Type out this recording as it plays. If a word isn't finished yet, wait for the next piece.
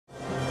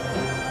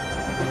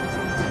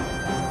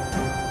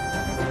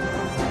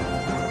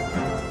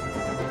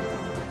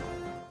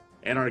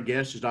And our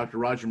guest is Dr.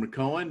 Roger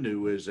McEowen,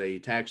 who is a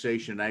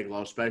taxation and ag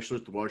law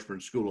specialist at the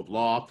Washburn School of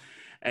Law.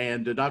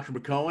 And Dr.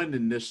 McEowen,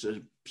 in this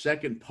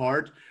second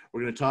part,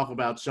 we're going to talk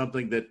about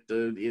something that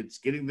it's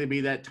getting to be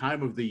that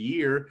time of the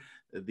year,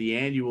 the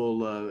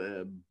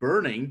annual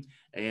burning,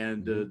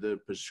 and the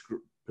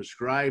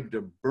prescribed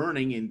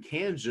burning in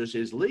Kansas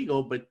is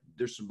legal, but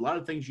there's a lot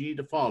of things you need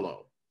to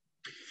follow.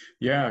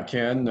 Yeah,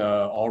 Ken,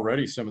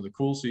 already some of the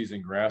cool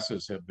season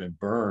grasses have been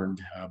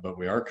burned, but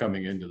we are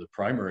coming into the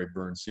primary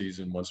burn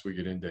season once we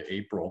get into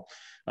April,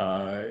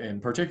 and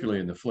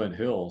particularly in the Flint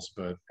Hills,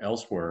 but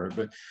elsewhere.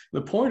 But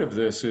the point of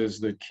this is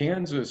that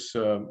Kansas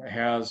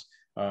has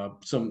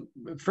some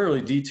fairly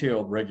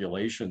detailed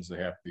regulations that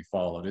have to be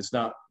followed. It's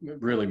not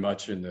really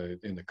much in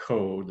the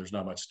code. There's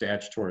not much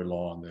statutory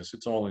law on this.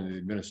 It's all in the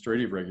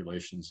administrative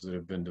regulations that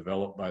have been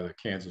developed by the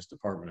Kansas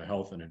Department of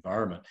Health and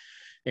Environment.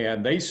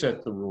 And they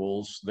set the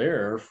rules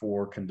there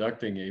for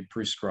conducting a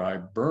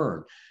prescribed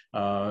burn.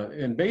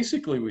 And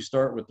basically, we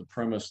start with the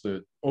premise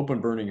that open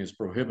burning is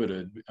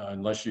prohibited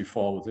unless you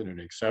fall within an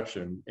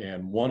exception.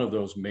 And one of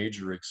those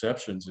major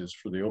exceptions is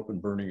for the open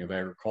burning of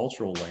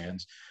agricultural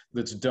lands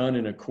that's done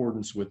in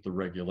accordance with the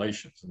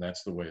regulations. And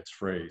that's the way it's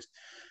phrased.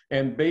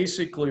 And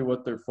basically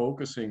what they're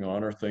focusing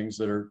on are things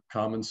that are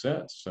common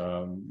sense.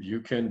 You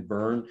can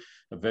burn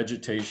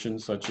vegetation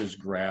such as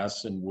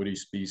grass and woody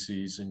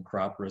species and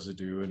crop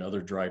residue and other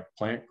dry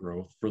plant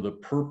growth for the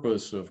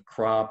purpose of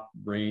crop,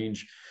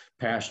 range,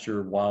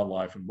 pasture,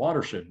 wildlife, and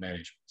watershed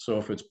management. So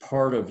if it's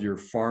part of your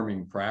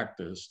farming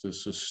practice to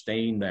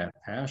sustain that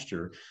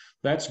pasture,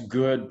 that's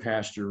good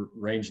pasture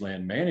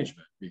rangeland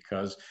management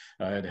because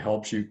it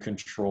helps you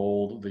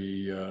control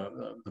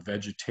the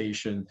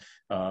vegetation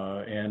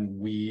and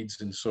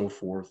weeds and so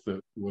forth that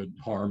would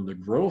harm the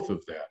growth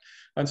of that.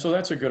 And so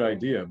that's a good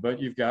idea, but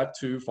you've got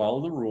to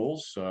follow the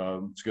rules.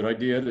 It's a good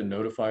idea to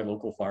notify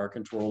local fire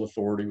control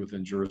authority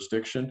within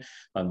jurisdiction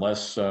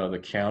unless the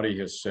county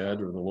has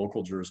said or the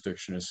local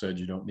jurisdiction has said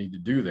you don't need to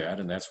do that.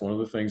 And that's one of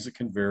the things that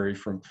can vary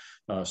from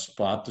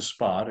spot to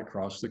spot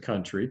across the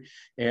country.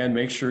 And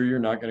make sure you're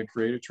not going to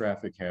create a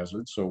traffic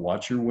hazard. So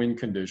watch your wind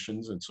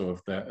conditions. And so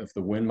if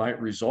the wind might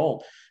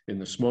result in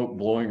the smoke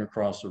blowing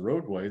across the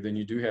roadway, then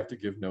you do have to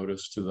give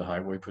notice to the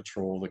highway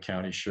patrol, the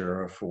county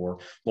sheriff, or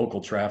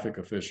local traffic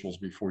officials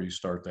before you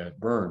start that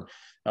burn.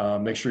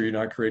 Make sure you're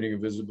not creating a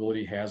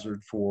visibility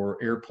hazard for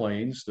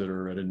airplanes that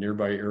are at a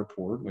nearby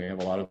airport. We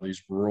have a lot of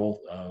these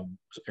rural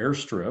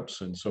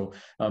airstrips, and so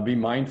be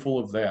mindful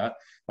of that.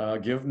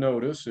 Give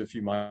notice if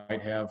you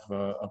might have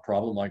a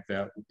problem like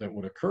that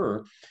would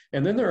occur.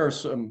 And then there are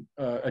some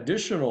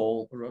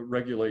additional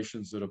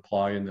regulations that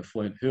apply in the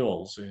Flint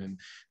Hills. And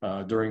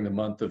during the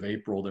month of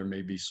April, there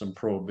may be some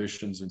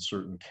prohibitions in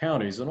certain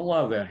counties. And a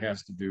lot of that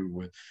has to do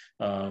with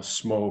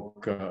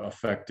smoke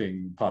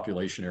affecting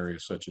population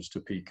areas such as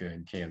Topeka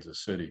and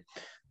Kansas City.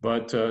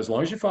 But as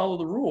long as you follow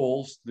the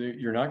rules,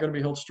 you're not going to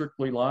be held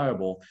strictly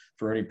liable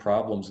for any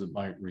problems that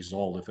might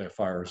result if that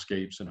fire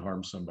escapes and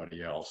harms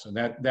somebody else. And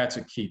that's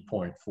a key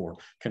point for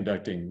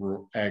conducting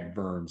ag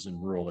burns in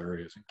rural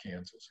areas in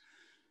Kansas.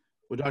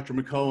 Well, Dr.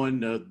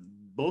 McEowen,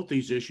 both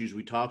these issues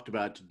we talked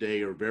about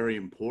today are very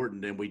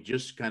important, and we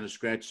just kind of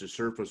scratched the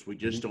surface. We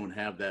just don't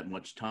have that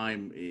much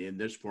time in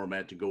this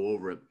format to go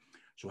over it.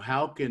 So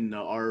how can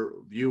our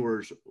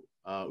viewers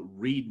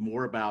read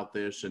more about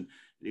this and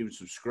even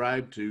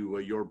subscribe to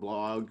your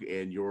blog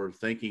and your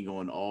thinking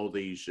on all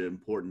these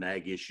important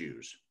ag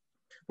issues?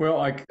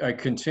 Well, I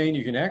contain,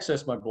 you can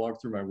access my blog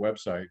through my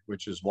website,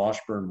 which is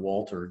Washburn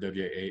Walter,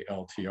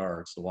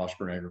 W-A-L-T-R. It's the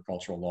Washburn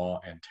Agricultural Law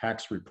and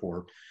Tax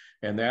Report.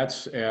 And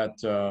that's at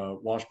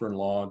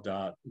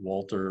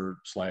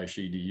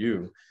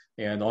washburnlaw.walter/edu.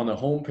 And on the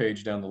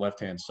homepage down the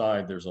left-hand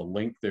side, there's a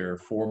link there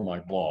for my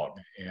blog.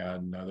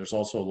 And there's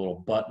also a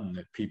little button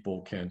that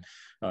people can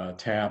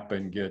tap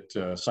and get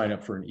sign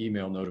up for an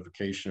email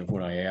notification of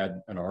when I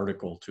add an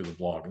article to the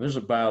blog. And there's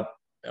about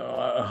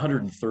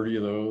 130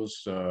 of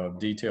those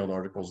detailed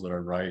articles that I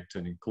write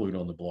and include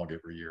on the blog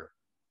every year.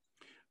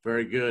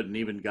 Very good. And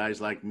even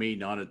guys like me,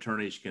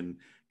 non-attorneys, can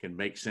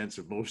make sense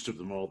of most of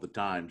them all the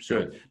time.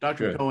 So, good.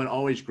 Dr. McEowen,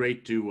 always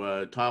great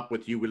to talk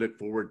with you. We look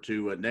forward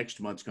to next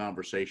month's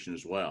conversation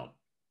as well.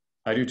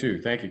 I do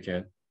too. Thank you,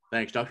 Ken.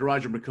 Thanks. Dr.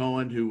 Roger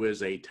McEowen, who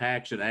is a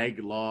tax and ag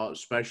law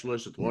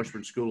specialist at the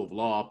Washburn School of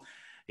Law.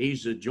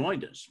 He's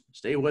joined us.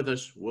 Stay with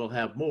us. We'll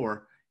have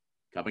more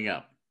coming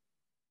up.